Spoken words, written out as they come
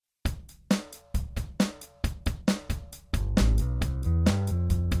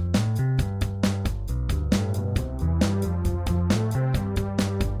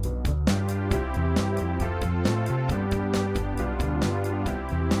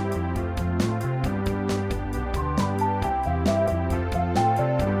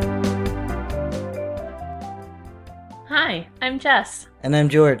I'm Jess. And I'm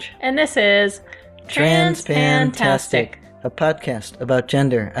George. And this is Transpantastic, a podcast about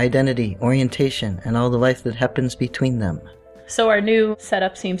gender, identity, orientation, and all the life that happens between them. So our new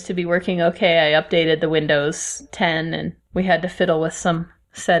setup seems to be working okay. I updated the Windows 10 and we had to fiddle with some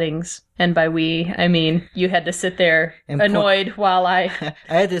settings. And by we, I mean you had to sit there and annoyed while I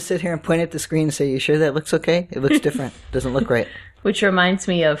had to sit here and point at the screen and say, you sure that looks okay? It looks different. Doesn't look right. Which reminds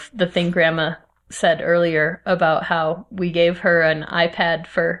me of the thing Grandma said earlier about how we gave her an iPad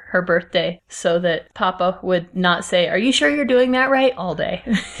for her birthday so that Papa would not say, "Are you sure you're doing that right?" all day.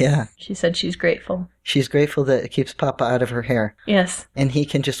 Yeah. She said she's grateful. She's grateful that it keeps Papa out of her hair. Yes. And he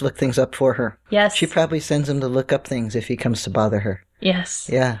can just look things up for her. Yes. She probably sends him to look up things if he comes to bother her. Yes.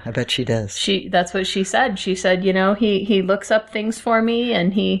 Yeah, I bet she does. That's what she said. She said, you know, he looks up things for me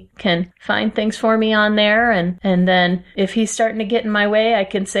and he can find things for me on there. And then if he's starting to get in my way, I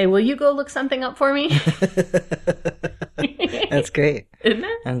can say, will you go look something up for me? That's great. Isn't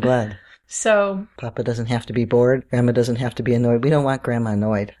it? I'm glad. So Papa doesn't have to be bored. Grandma doesn't have to be annoyed. We don't want Grandma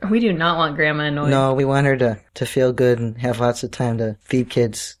annoyed. We do not want Grandma annoyed. No, we want her to feel good and have lots of time to feed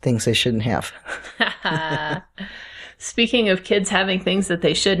kids things they shouldn't have. Speaking of kids having things that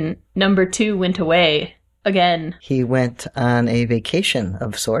they shouldn't, number 2 went away again. He went on a vacation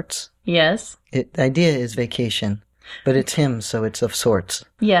of sorts. Yes. The idea is vacation, but it's him, so it's of sorts.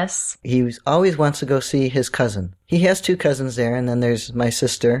 Yes. He always wants to go see his cousin. He has 2 cousins there, and then there's my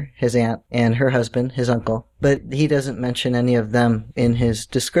sister, his aunt, and her husband, his uncle. But he doesn't mention any of them in his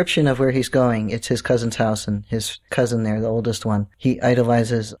description of where he's going. It's his cousin's house and his cousin there, the oldest one. He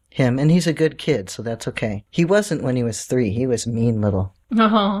idolizes him, and he's a good kid, so that's okay. He wasn't when he was 3. He was mean little.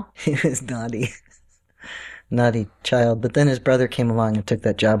 Oh. He was naughty. Naughty child. But then his brother came along and took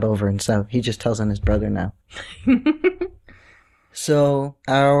that job over, and so he just tells on his brother now. So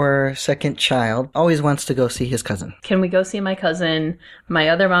our second child always wants to go see his cousin. Can we go see my cousin? My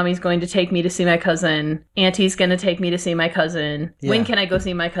other mommy's going to take me to see my cousin. Auntie's going to take me to see my cousin. Yeah. When can I go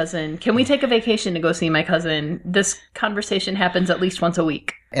see my cousin? Can we take a vacation to go see my cousin? This conversation happens at least once a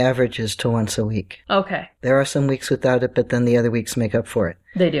week. Averages to once a week. Okay. There are some weeks without it, but then the other weeks make up for it.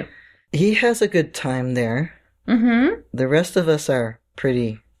 They do. He has a good time there. Mm-hmm. The rest of us are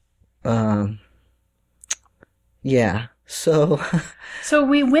pretty, yeah. So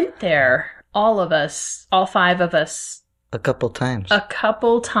we went there, all of us, all 5 of us. A couple times,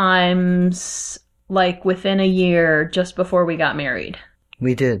 like within a year, just before we got married.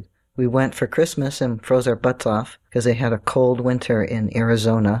 We did. We went for Christmas and froze our butts off because they had a cold winter in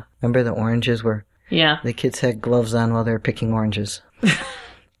Arizona. Remember the oranges were? Yeah. The kids had gloves on while they were picking oranges.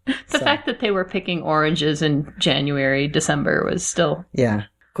 The fact that they were picking oranges in January, December was still... Yeah.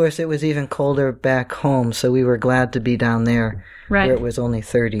 Of course, it was even colder back home, so we were glad to be down there where it was only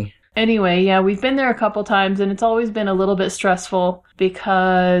 30. Anyway, yeah, we've been there a couple times, and it's always been a little bit stressful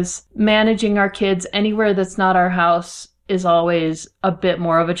because managing our kids anywhere that's not our house is always a bit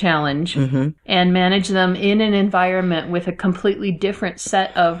more of a challenge. Mm-hmm. And manage them in an environment with a completely different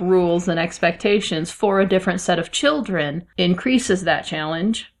set of rules and expectations for a different set of children increases that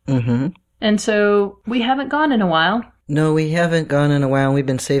challenge. Mm-hmm. And so we haven't gone in a while. No, we haven't gone in a while. We've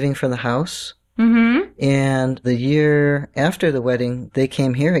been saving for the house. Mm-hmm. And the year after the wedding, they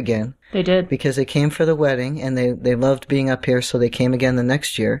came here again. They did. Because they came for the wedding, and they loved being up here, so they came again the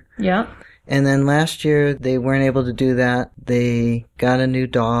next year. Yeah. And then last year, they weren't able to do that. They got a new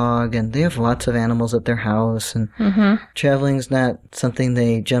dog, and they have lots of animals at their house. And traveling's not something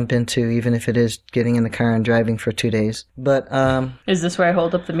they jump into, even if it is getting in the car and driving for 2 days. But is this where I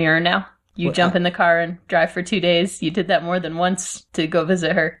hold up the mirror now? You jump in the car and drive for 2 days. You did that more than once to go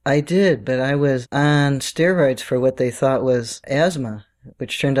visit her. I did, but I was on steroids for what they thought was asthma,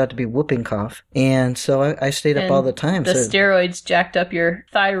 which turned out to be whooping cough. And so I stayed up all the time. The steroids jacked up your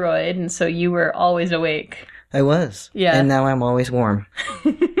thyroid, and so you were always awake. I was. Yeah. And now I'm always warm.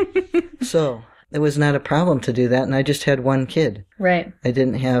 So it was not a problem to do that, and I just had 1 kid. Right. I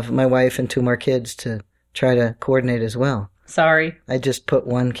didn't have my wife and 2 more kids to try to coordinate as well. Sorry. I just put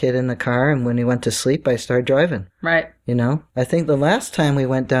 1 kid in the car, and when he went to sleep, I started driving. Right. You know? I think the last time we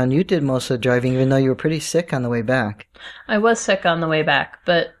went down, you did most of the driving, even though you were pretty sick on the way back. I was sick on the way back,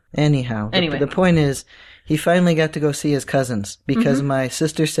 but... Anyhow. Anyway. The point is, he finally got to go see his cousins, because my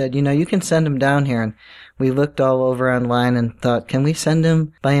sister said, you know, you can send him down here, and we looked all over online and thought, can we send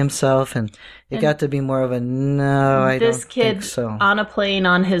him by himself? And it got to be more of a, no, I don't think so. This kid on a plane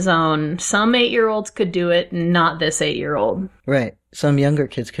on his own. Some 8-year-olds could do it, not this 8-year-old. Right. Some younger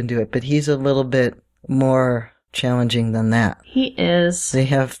kids can do it, but he's a little bit more challenging than that. He is. They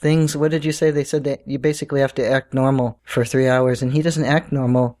have things, what did you say? They said that you basically have to act normal for 3 hours, and he doesn't act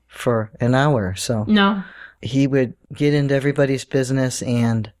normal for an hour, so. No. he would get into everybody's business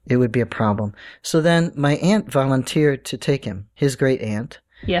and it would be a problem. So then my aunt volunteered to take him, his great aunt.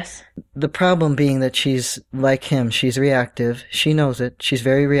 Yes. The problem being that she's like him. She's reactive. She knows it. She's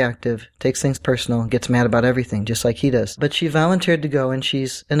very reactive, takes things personal, gets mad about everything, just like he does. But she volunteered to go, and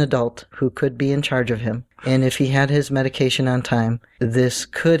she's an adult who could be in charge of him. And if he had his medication on time, this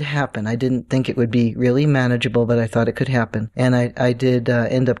could happen. I didn't think it would be really manageable, but I thought it could happen. And I did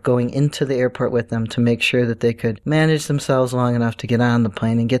end up going into the airport with them to make sure that they could manage themselves long enough to get on the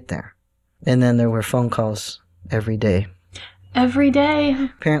plane and get there. And then there were phone calls every day. Every day.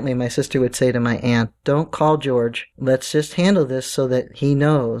 Apparently, my sister would say to my aunt, "Don't call George. Let's just handle this so that he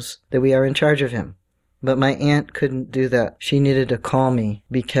knows that we are in charge of him." But my aunt couldn't do that. She needed to call me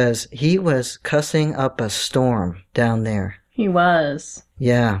because he was cussing up a storm down there. He was.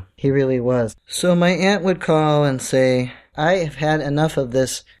 Yeah, he really was. So my aunt would call and say, "I have had enough of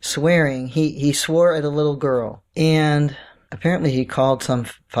this swearing." He swore at a little girl. And apparently he called some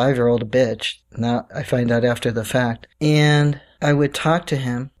 5-year-old a bitch. Now I find out after the fact. And I would talk to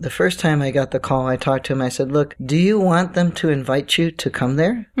him. The first time I got the call, I talked to him. I said, "Look, do you want them to invite you to come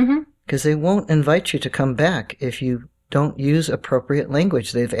there? Because they won't invite you to come back if you don't use appropriate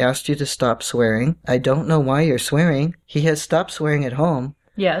language. They've asked you to stop swearing. I don't know why you're swearing." He has stopped swearing at home.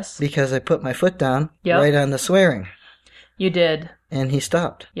 Yes. Because I put my foot down right on the swearing. You did. And he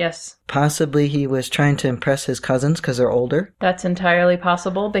stopped. Yes. Possibly he was trying to impress his cousins because they're older. That's entirely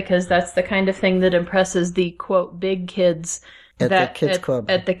possible, because that's the kind of thing that impresses the, quote, big kids at the kids club.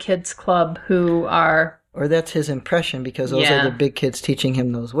 At the kids club who are... Or that's his impression, because those are the big kids teaching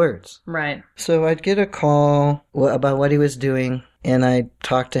him those words. Right. So I'd get a call about what he was doing, and I'd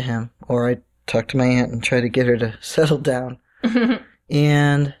talk to him. Or I'd talk to my aunt and try to get her to settle down.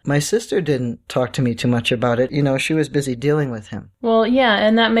 And my sister didn't talk to me too much about it. You know, she was busy dealing with him. Well, yeah,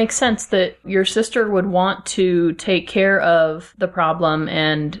 and that makes sense that your sister would want to take care of the problem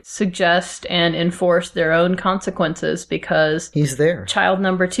and suggest and enforce their own consequences, because he's there. Child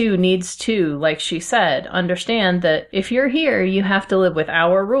number 2 needs to, like she said, understand that if you're here, you have to live with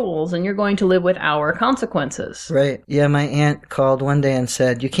our rules and you're going to live with our consequences. Right. Yeah, my aunt called one day and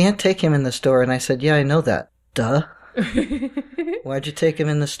said, "You can't take him in the store." And I said, "Yeah, I know that." Duh. "Why'd you take him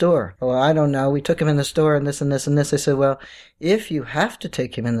in the store?" "Well, I don't know. We took him in the store and this and this and this." I said, "Well, if you have to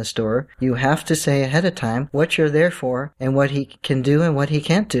take him in the store, you have to say ahead of time what you're there for and what he can do and what he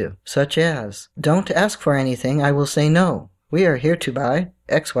can't do. Such as, don't ask for anything. I will say no. We are here to buy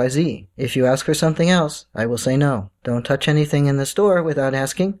XYZ. If you ask for something else, I will say no. Don't touch anything in the store without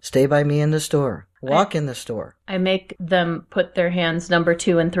asking. Stay by me in the store. Walk in the store." I make them put their hands, number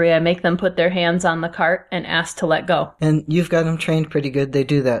 2 and 3, I make them put their hands on the cart and ask to let go. And you've got them trained pretty good. They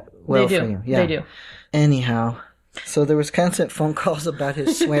do that well for you. Yeah. They do. Anyhow, so there was constant phone calls about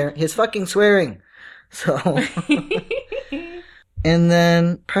his his fucking swearing. So, and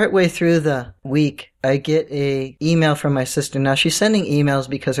then partway through the week, I get a email from my sister. Now she's sending emails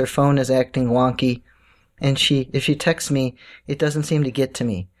because her phone is acting wonky, and if she texts me, it doesn't seem to get to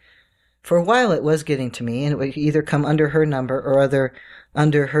me. For a while it was getting to me, and it would either come under her number or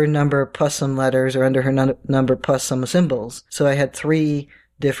under her number plus some letters, or under her number plus some symbols. So I had 3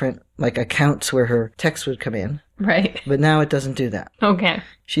 different accounts where her text would come in. Right. But now it doesn't do that. Okay.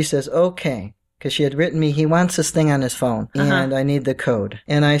 She says, "Okay," because she had written me, "He wants this thing on his phone, and I need the code."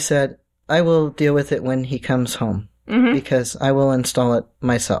 And I said, "I will deal with it when he comes home, because I will install it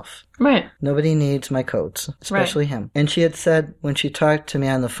myself." Right. Nobody needs my codes, especially him. And she had said, when she talked to me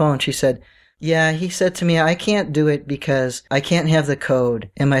on the phone, she said, "Yeah, he said to me, I can't do it because I can't have the code."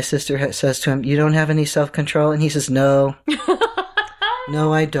 And my sister says to him, "You don't have any self-control?" And he says, "No."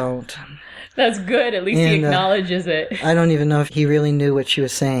 "No, I don't." That's good. At least he acknowledges it. I don't even know if he really knew what she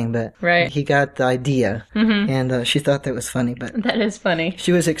was saying, but he got the idea. And she thought that was funny. But that is funny.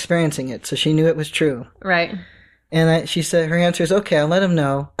 She was experiencing it, so she knew it was true. Right. And she said, her answer is, "Okay, I'll let him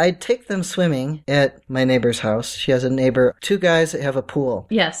know." I'd take them swimming at my neighbor's house. She has a neighbor, 2 guys that have a pool.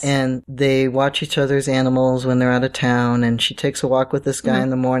 Yes. And they watch each other's animals when they're out of town. And she takes a walk with this guy in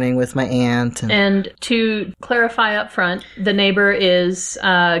the morning with my aunt. And to clarify up front, the neighbor is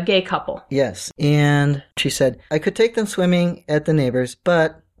a gay couple. Yes. And she said, "I could take them swimming at the neighbor's,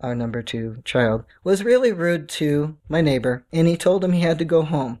 but our number 2 child was really rude to my neighbor, and he told him he had to go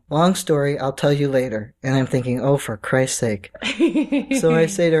home. Long story, I'll tell you later." And I'm thinking, oh, for Christ's sake. So I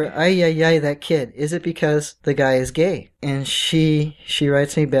say to her, "Ay, ay, ay, that kid. Is it because the guy is gay?" And she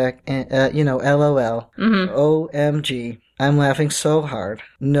writes me back, LOL, OMG. I'm laughing so hard.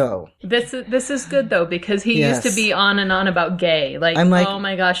 No. This is good, though, because he used to be on and on about gay. Like, I'm like, oh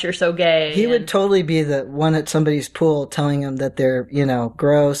my gosh, you're so gay. He would totally be the one at somebody's pool telling them that they're,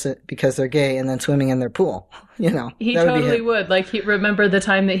 gross because they're gay and then swimming in their pool. He totally would. Like, remember the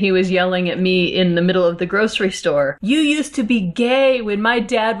time that he was yelling at me in the middle of the grocery store. You used to be gay when my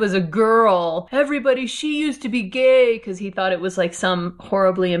dad was a girl. She used to be gay, because he thought it was like some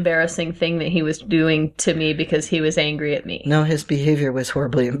horribly embarrassing thing that he was doing to me because he was angry at me. No, his behavior was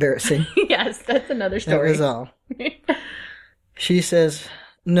horribly embarrassing. Yes, that's another story. That was all. She says,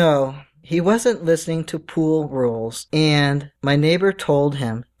 no, he wasn't listening to pool rules, and my neighbor told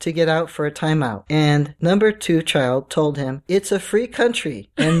him to get out for a timeout. And number 2 child told him, it's a free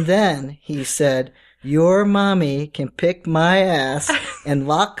country. And then he said, your mommy can pick my ass and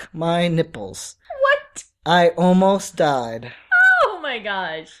lock my nipples. What? I almost died. Oh my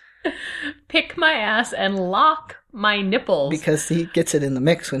gosh. Pick my ass and lock my nipples. Because he gets it in the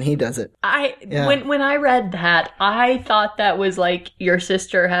mix when he does it. When I read that, I thought that was like your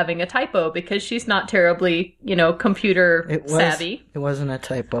sister having a typo, because she's not terribly, computer savvy. It wasn't a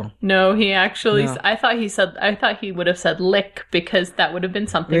typo. No, he actually. No. I thought he would have said lick, because that would have been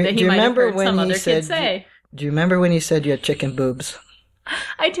something that he might have heard some other kid say. Do you remember when he said you had chicken boobs?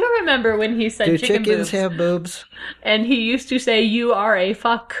 I do remember when he said chicken boobs. Do chickens have boobs? And he used to say, you are a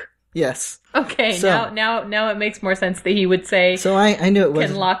fuck. Yes. Okay, so, now it makes more sense that he would say, so I knew it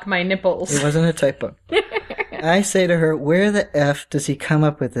wasn't. Can lock my nipples. It wasn't a typo. I say to her, where the F does he come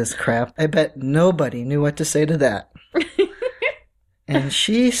up with this crap? I bet nobody knew what to say to that. And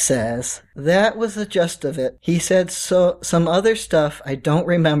she says, that was the gist of it. He said some other stuff I don't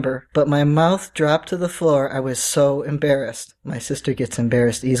remember, but my mouth dropped to the floor. I was so embarrassed. My sister gets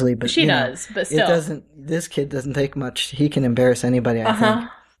embarrassed easily, but she does, but still. This kid doesn't take much. He can embarrass anybody, I think.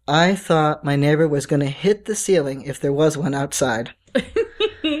 I thought my neighbor was going to hit the ceiling if there was one outside.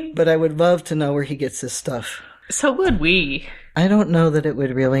 But I would love to know where he gets this stuff. So would we. I don't know that it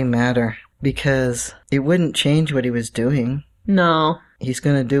would really matter, because it wouldn't change what he was doing. No. He's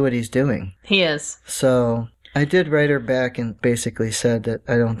going to do what he's doing. He is. So I did write her back and basically said that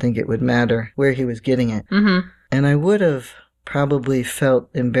I don't think it would matter where he was getting it. Mm-hmm. And I would have probably felt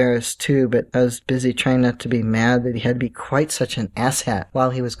embarrassed too, but I was busy trying not to be mad that he had to be quite such an asshat while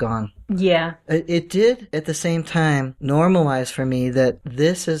he was gone. Yeah. It did, at the same time, normalize for me that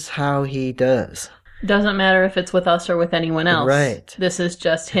this is how he does. Doesn't matter if it's with us or with anyone else. Right. This is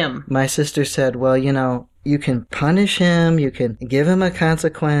just him. My sister said, well, you can punish him, you can give him a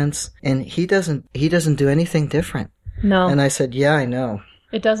consequence, and he doesn't do anything different. No. And I said, yeah, I know.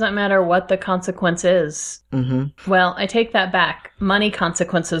 It doesn't matter what the consequence is. Mm-hmm. Well, I take that back. Money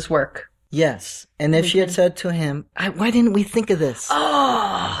consequences work. Yes. And if she had said to him, why didn't we think of this?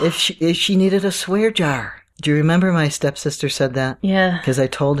 Oh! If she needed a swear jar. Do you remember my stepsister said that? Yeah. Because I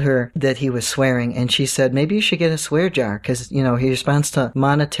told her that he was swearing, and she said, maybe you should get a swear jar, because, he responds to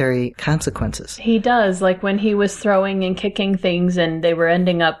monetary consequences. He does. Like when he was throwing and kicking things and they were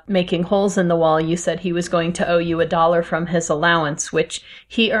ending up making holes in the wall, you said he was going to owe you $1 from his allowance, which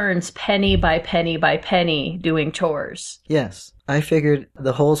he earns penny by penny by penny doing chores. Yes. I figured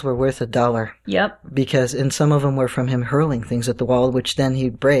the holes were worth $1. Yep. Because, and some of them were from him hurling things at the wall, which then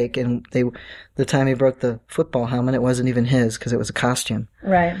he'd break. And the time he broke the football helmet, it wasn't even his because it was a costume.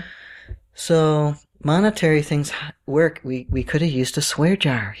 Right. So monetary things work. We could have used a swear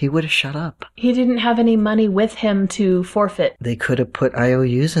jar. He would have shut up. He didn't have any money with him to forfeit. They could have put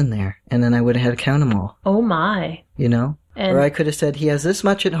IOUs in there, and then I would have had to count them all. Oh my. Or I could have said, he has this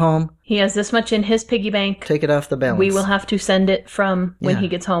much at home. He has this much in his piggy bank. Take it off the balance. We will have to send it from when he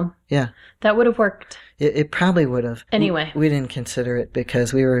gets home. Yeah. That would have worked. It probably would have. Anyway. We didn't consider it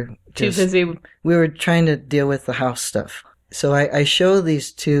because we were too busy. We were trying to deal with the house stuff. So I show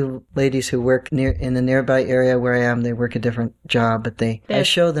these two ladies who work in the nearby area where I am. They work a different job, but I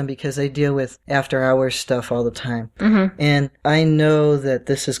show them because they deal with after hours stuff all the time. Mm-hmm. And I know that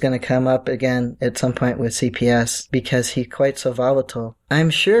this is going to come up again at some point with CPS because he's quite so volatile. I'm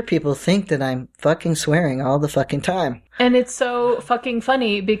sure people think that I'm fucking swearing all the fucking time. And it's so fucking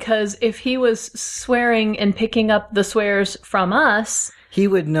funny because if he was swearing and picking up the swears from us, he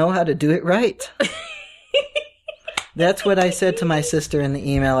would know how to do it right. That's what I said to my sister in the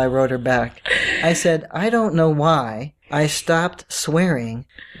email I wrote her back. I said, I don't know why I stopped swearing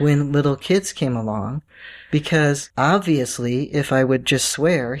when little kids came along, because obviously if I would just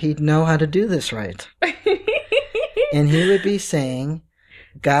swear, he'd know how to do this right. And he would be saying,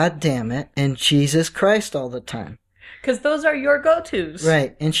 God damn it, and Jesus Christ all the time. Because those are your go-tos.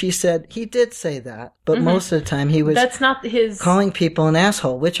 Right. And she said, he did say that, but most of the time he was That's not his... calling people an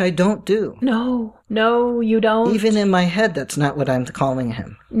asshole, which I don't do. No, you don't. Even in my head, that's not what I'm calling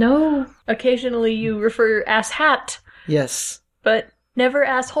him. No. Occasionally you refer ass hat. Yes. But never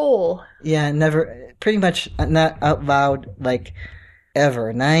asshole. Yeah, never, pretty much not out loud, like,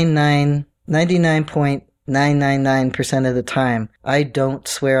 ever. 99.999% of the time, I don't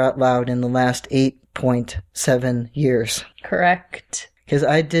swear out loud in the last 8.7 years. Correct. Because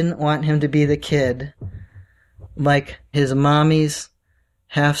I didn't want him to be the kid like his mommy's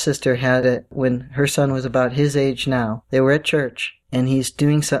half-sister had it when her son was about his age now. They were at church, and he's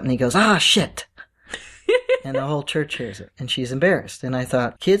doing something, he goes, ah, shit! And the whole church hears it, and she's embarrassed. And I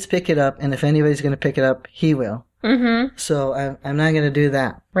thought, kids pick it up, and if anybody's going to pick it up, he will. Mm-hmm. So I'm not going to do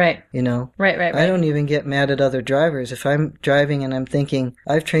that. Right. You know? Right. I don't even get mad at other drivers. If I'm driving and I'm thinking,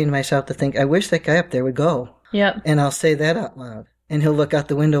 I've trained myself to think, I wish that guy up there would go. Yep. And I'll say that out loud. And he'll look out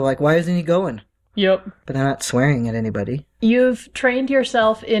the window like, why isn't he going? Yep. But I'm not swearing at anybody. You've trained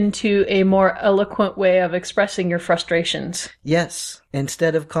yourself into a more eloquent way of expressing your frustrations. Yes.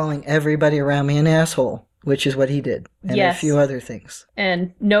 Instead of calling everybody around me an asshole, which is what he did. And yes. a few other things.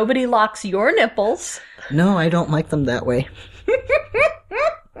 And nobody locks your nipples. No, I don't like them that way.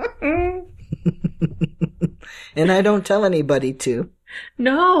 And I don't tell anybody to.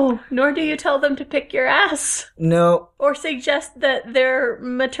 No, nor do you tell them to pick your ass. No. Or suggest that their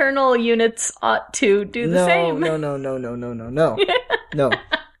maternal units ought to do the same. No. No.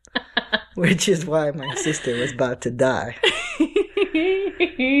 Which is why my sister was about to die.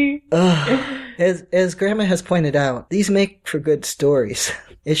 As Grandma has pointed out, these make for good stories.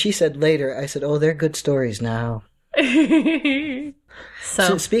 As she said later, I said, oh, they're good stories now.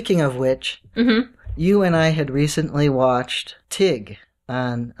 So speaking of which, you and I had recently watched Tig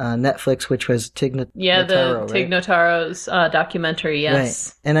on Netflix, which was Tig Notaro, the Tig right? Notaro's documentary,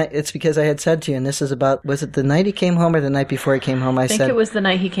 yes. Right. And it's because I had said to you, and this is about, was it the night he came home or the night before he came home? I think it was the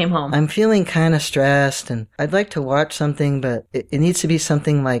night he came home. I'm feeling kind of stressed, and I'd like to watch something, but it needs to be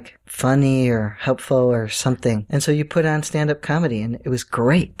something like funny or helpful or something. And so you put on stand-up comedy, and it was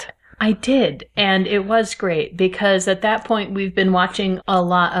great. I did, and it was great because at that point we've been watching a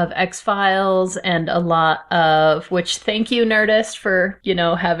lot of X-Files and a lot of, which thank you Nerdist for,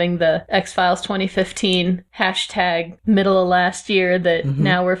 having the X-Files 2015 hashtag middle of last year that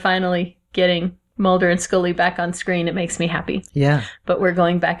now we're finally getting Mulder and Scully back on screen. It makes me happy. Yeah. But we're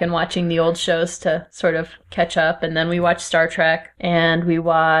going back and watching the old shows to sort of catch up, and then we watch Star Trek, and we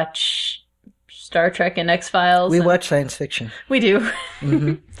watch Star Trek and X-Files. We watch science fiction. We do.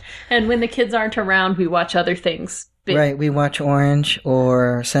 And when the kids aren't around, we watch other things. Right, we watch Orange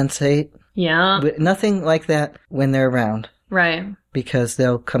or Sense8. Yeah. But nothing like that when they're around. Right. Because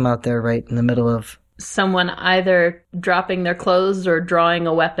they'll come out there right in the middle of... someone either dropping their clothes or drawing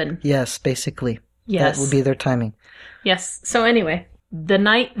a weapon. Yes, basically. Yes. That would be their timing. Yes. So anyway, the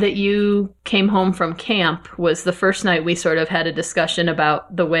night that you came home from camp was the first night we sort of had a discussion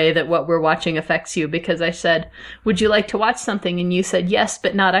about the way that what we're watching affects you, because I said, would you like to watch something? And you said, yes,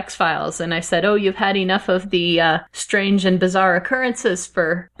 but not X-Files. And I said, oh, you've had enough of the strange and bizarre occurrences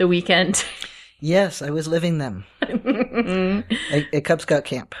for the weekend. Yes, I was living them. At Cub Scout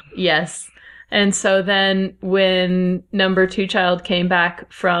camp. Yes. And so then when number 2 child came back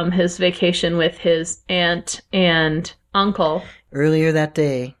from his vacation with his aunt and uncle... earlier that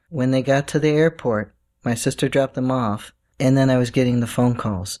day, when they got to the airport, my sister dropped them off, and then I was getting the phone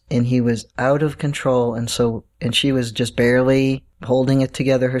calls, and he was out of control, and she was just barely holding it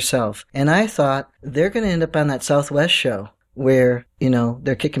together herself. And I thought, they're going to end up on that Southwest show where,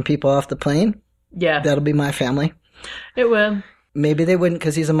 they're kicking people off the plane. Yeah. That'll be my family. It will. Maybe they wouldn't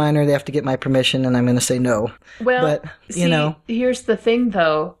because he's a minor. They have to get my permission, and I'm going to say no. Well, but, here's the thing,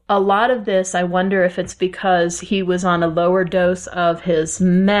 though. A lot of this, I wonder if it's because he was on a lower dose of his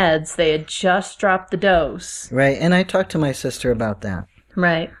meds. They had just dropped the dose. Right, and I talked to my sister about that.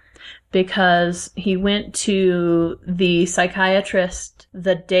 Right, because he went to the psychiatrist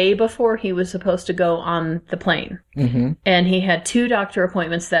the day before he was supposed to go on the plane. Mm-hmm. And he had 2 doctor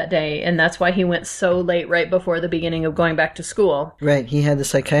appointments that day, and that's why he went so late right before the beginning of going back to school. Right, he had the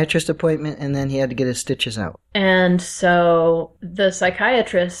psychiatrist appointment, and then he had to get his stitches out. And so the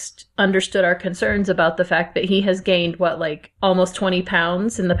psychiatrist understood our concerns about the fact that he has gained, almost 20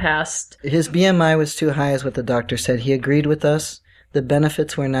 pounds in the past. His BMI was too high is what the doctor said. He agreed with us the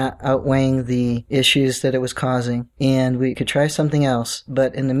benefits were not outweighing the issues that it was causing, and we could try something else.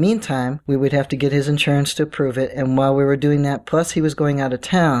 But in the meantime, we would have to get his insurance to approve it, and while we were doing that, plus he was going out of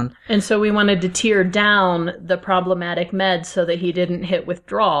town. And so we wanted to tier down the problematic meds so that he didn't hit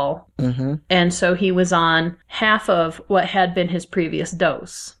withdrawal. Mm-hmm. And so he was on half of what had been his previous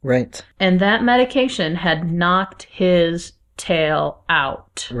dose. Right. And that medication had knocked his tail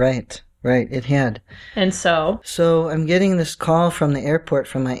out. Right. It had. And so I'm getting this call from the airport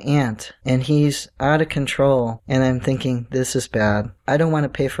from my aunt, and he's out of control, and I'm thinking, this is bad. I don't want to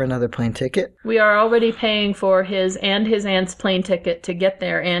pay for another plane ticket. we are already paying for his and his aunt's plane ticket to get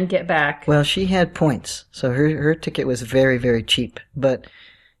there and get back. Well, she had points, so her ticket was very, very cheap, but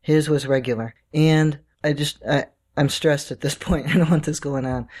his was regular. And I'm stressed at this point. I don't want this going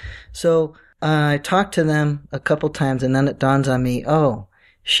on. So I talked to them a couple times, and then it dawns on me,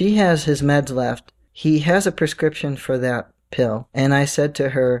 she has his meds left. He has a prescription for that pill. And I said to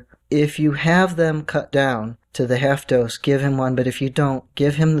her, if you have them cut down to the half dose, give him one. But if you don't,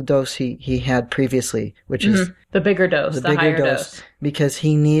 give him the dose he had previously, which is the bigger dose, the higher dose. Because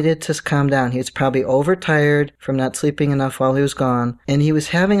he needed to calm down. He was probably overtired from not sleeping enough while he was gone. And he was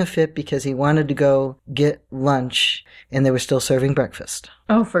having a fit because he wanted to go get lunch, and they were still serving breakfast.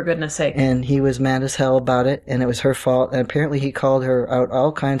 Oh, for goodness sake. And he was mad as hell about it, and it was her fault. And apparently he called her out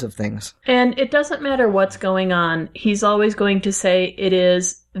all kinds of things. And it doesn't matter what's going on. He's always going to say it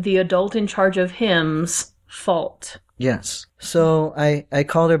is the adult in charge of him's fault. Yes. So I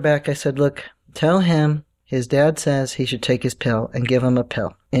called her back. I said, look, tell him his dad says he should take his pill, and give him a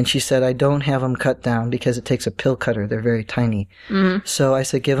pill. And she said, I don't have them cut down because it takes a pill cutter. They're very tiny. Mm-hmm. So I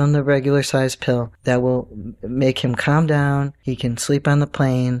said, give him the regular size pill. That will make him calm down. He can sleep on the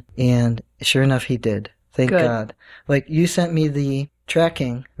plane. And sure enough, he did. Thank God. Like, you sent me the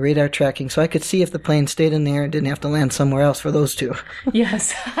radar tracking, so I could see if the plane stayed in the air and didn't have to land somewhere else for those two.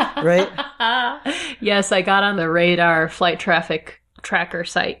 Yes. Right? Yes, I got on the radar flight traffic tracker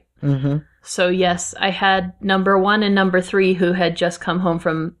site. Mm-hmm. So yes, I had number 1 and number 3 who had just come home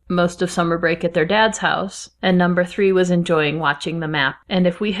from most of summer break at their dad's house, and number 3 was enjoying watching the map. And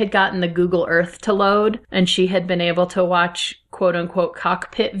if we had gotten the Google Earth to load, and she had been able to watch quote-unquote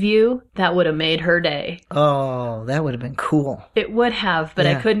cockpit view, that would have made her day. Oh, that would have been cool. It would have, but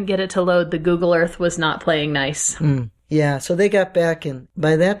I couldn't get it to load. The Google Earth was not playing nice. Yeah, so they got back, and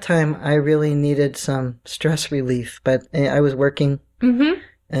by that time, I really needed some stress relief, but I was working. Mm-hmm.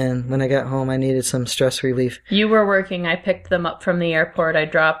 And when I got home, I needed some stress relief. You were working. I picked them up from the airport. I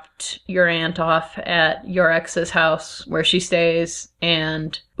dropped your aunt off at your ex's house where she stays.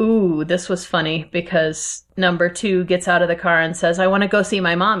 And, this was funny because number 2 gets out of the car and says, I want to go see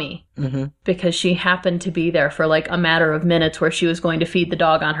my mommy. Mm-hmm. Because she happened to be there for like a matter of minutes where she was going to feed the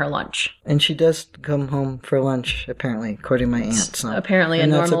dog on her lunch. And she does come home for lunch, apparently, according to my aunt. So. Apparently a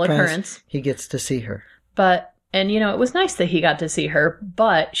normal occurrence. He gets to see her. And, it was nice that he got to see her,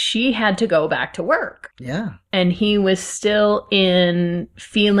 but she had to go back to work. Yeah. And he was still in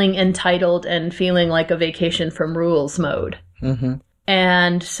feeling entitled and feeling like a vacation from rules mode. Mm-hmm.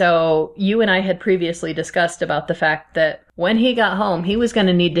 And so you and I had previously discussed about the fact that when he got home, he was going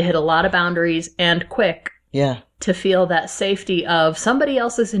to need to hit a lot of boundaries and quick. Yeah. To feel that safety of somebody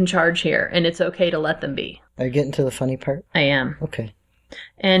else is in charge here, and it's okay to let them be. Are you getting to the funny part? I am. Okay.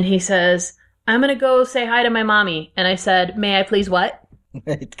 And he says, I'm going to go say hi to my mommy. And I said, may I please what?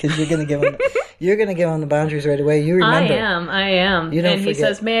 Right, because you're going to give him the boundaries right away. You remember. I am. You don't and forget. He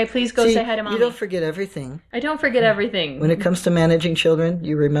says, may I please go say hi to mommy? You don't forget everything. I don't forget everything. When it comes to managing children,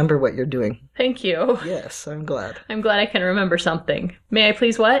 you remember what you're doing. Thank you. Yes, I'm glad. I'm glad I can remember something. May I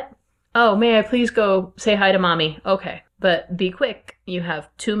please what? Oh, may I please go say hi to mommy? Okay. But be quick. You have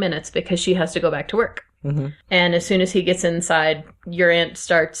 2 minutes because she has to go back to work. Mm-hmm. And as soon as he gets inside, your aunt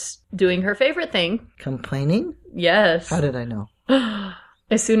starts doing her favorite thing. Complaining? Yes. How did I know?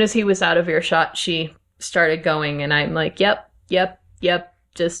 As soon as he was out of earshot, she started going, and I'm like, yep,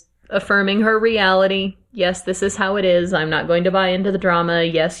 just affirming her reality. Yes, this is how it is. I'm not going to buy into the drama.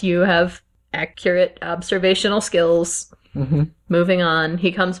 Yes, you have accurate observational skills. Mm-hmm. Moving on.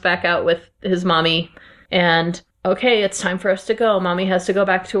 He comes back out with his mommy, and okay, it's time for us to go. Mommy has to go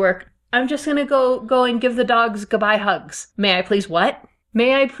back to work. I'm just going to go and give the dogs goodbye hugs. May I please what?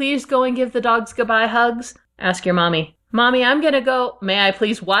 May I please go and give the dogs goodbye hugs? Ask your mommy. Mommy, I'm going to go. May I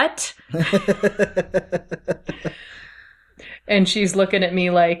please what? And she's looking at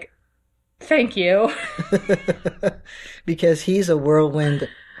me like, thank you. Because he's a whirlwind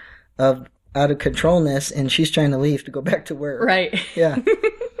of out of controlness, and she's trying to leave to go back to work. Right. Yeah.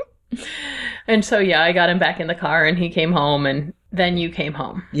 And so, I got him back in the car, and he came home, and then you came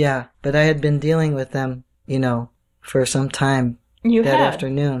home. Yeah, but I had been dealing with them, for some time You that had.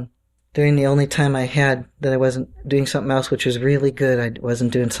 afternoon. During the only time I had that I wasn't doing something else, which was really good. I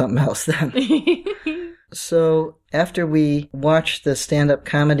wasn't doing something else then. So after we watched the stand-up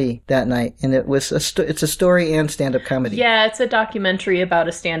comedy that night, and it was it's a story and stand-up comedy. Yeah, it's a documentary about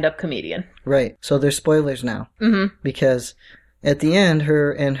a stand-up comedian. Right. So there's spoilers now. Mm-hmm. Because at the end,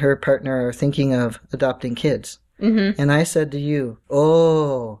 her and her partner are thinking of adopting kids. Mm-hmm. And I said to you,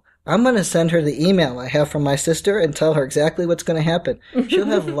 I'm going to send her the email I have from my sister and tell her exactly what's going to happen. She'll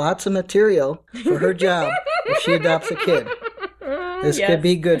have lots of material for her job if she adopts a kid. This could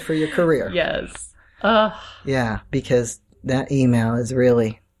be good for your career. Yes. Yeah, because that email is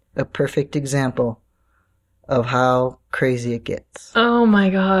really a perfect example of how crazy it gets. Oh my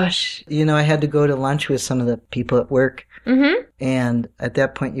gosh. You know, I had to go to lunch with some of the people at work. Mm-hmm. And at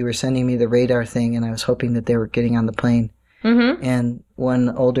that point, you were sending me the radar thing, and I was hoping that they were getting on the plane. Mm-hmm. And one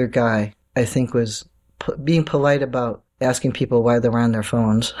older guy, I think, was being polite about asking people why they were on their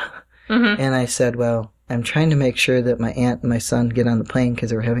phones. Mm-hmm. And I said, well, I'm trying to make sure that my aunt and my son get on the plane because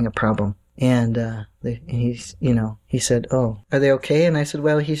they were having a problem. And he said, oh, are they okay? And I said,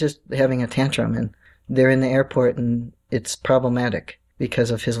 well, he's just having a tantrum, and they're in the airport, and it's problematic because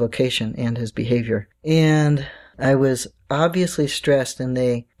of his location and his behavior. And I was obviously stressed, and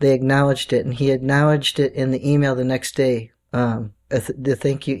they acknowledged it, and he acknowledged it in the email the next day, the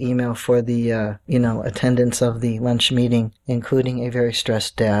thank you email for the, attendance of the lunch meeting, including a very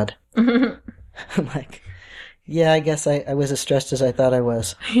stressed dad. I'm like, yeah, I guess I was as stressed as I thought I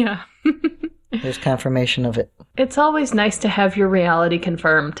was. Yeah. There's confirmation of it. It's always nice to have your reality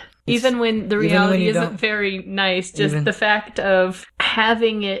confirmed. Even when the reality isn't very nice, just the fact of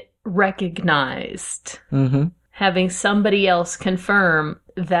having it recognized. Mm-hmm. Having somebody else confirm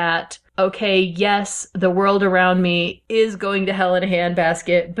that, okay, yes, the world around me is going to hell in a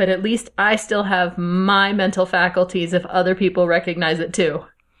handbasket, but at least I still have my mental faculties if other people recognize it too.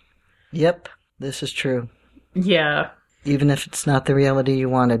 Yep, this is true. Yeah. Even if it's not the reality you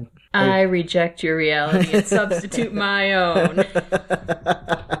wanted. I reject your reality and substitute my own.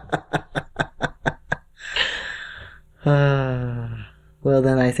 Well,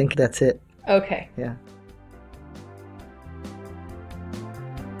 then I think that's it. Okay. Yeah.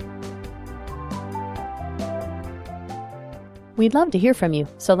 We'd love to hear from you,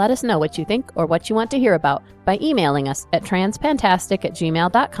 so let us know what you think or what you want to hear about by emailing us at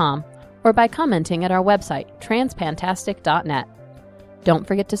transpantastic@gmail.com or by commenting at our website, transpantastic.net. Don't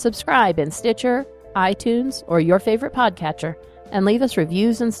forget to subscribe in Stitcher, iTunes, or your favorite podcatcher, and leave us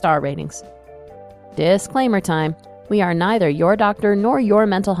reviews and star ratings. Disclaimer time. We are neither your doctor nor your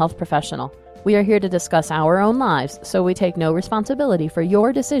mental health professional. We are here to discuss our own lives, so we take no responsibility for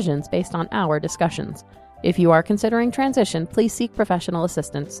your decisions based on our discussions. If you are considering transition, please seek professional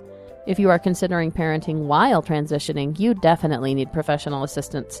assistance. If you are considering parenting while transitioning, you definitely need professional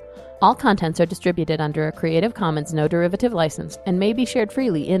assistance. All contents are distributed under a Creative Commons no derivative license and may be shared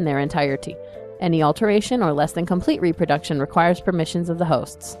freely in their entirety. Any alteration or less than complete reproduction requires permissions of the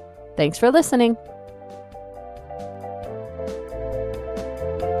hosts. Thanks for listening!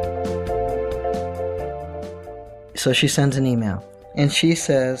 So she sends an email, and she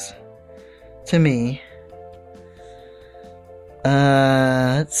says to me,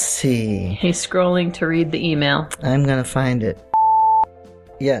 let's see. He's scrolling to read the email. I'm going to find it.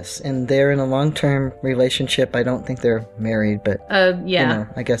 Yes, and they're in a long-term relationship. I don't think they're married, but yeah.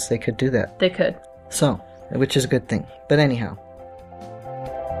 I guess they could do that. They could. So, which is a good thing. But anyhow.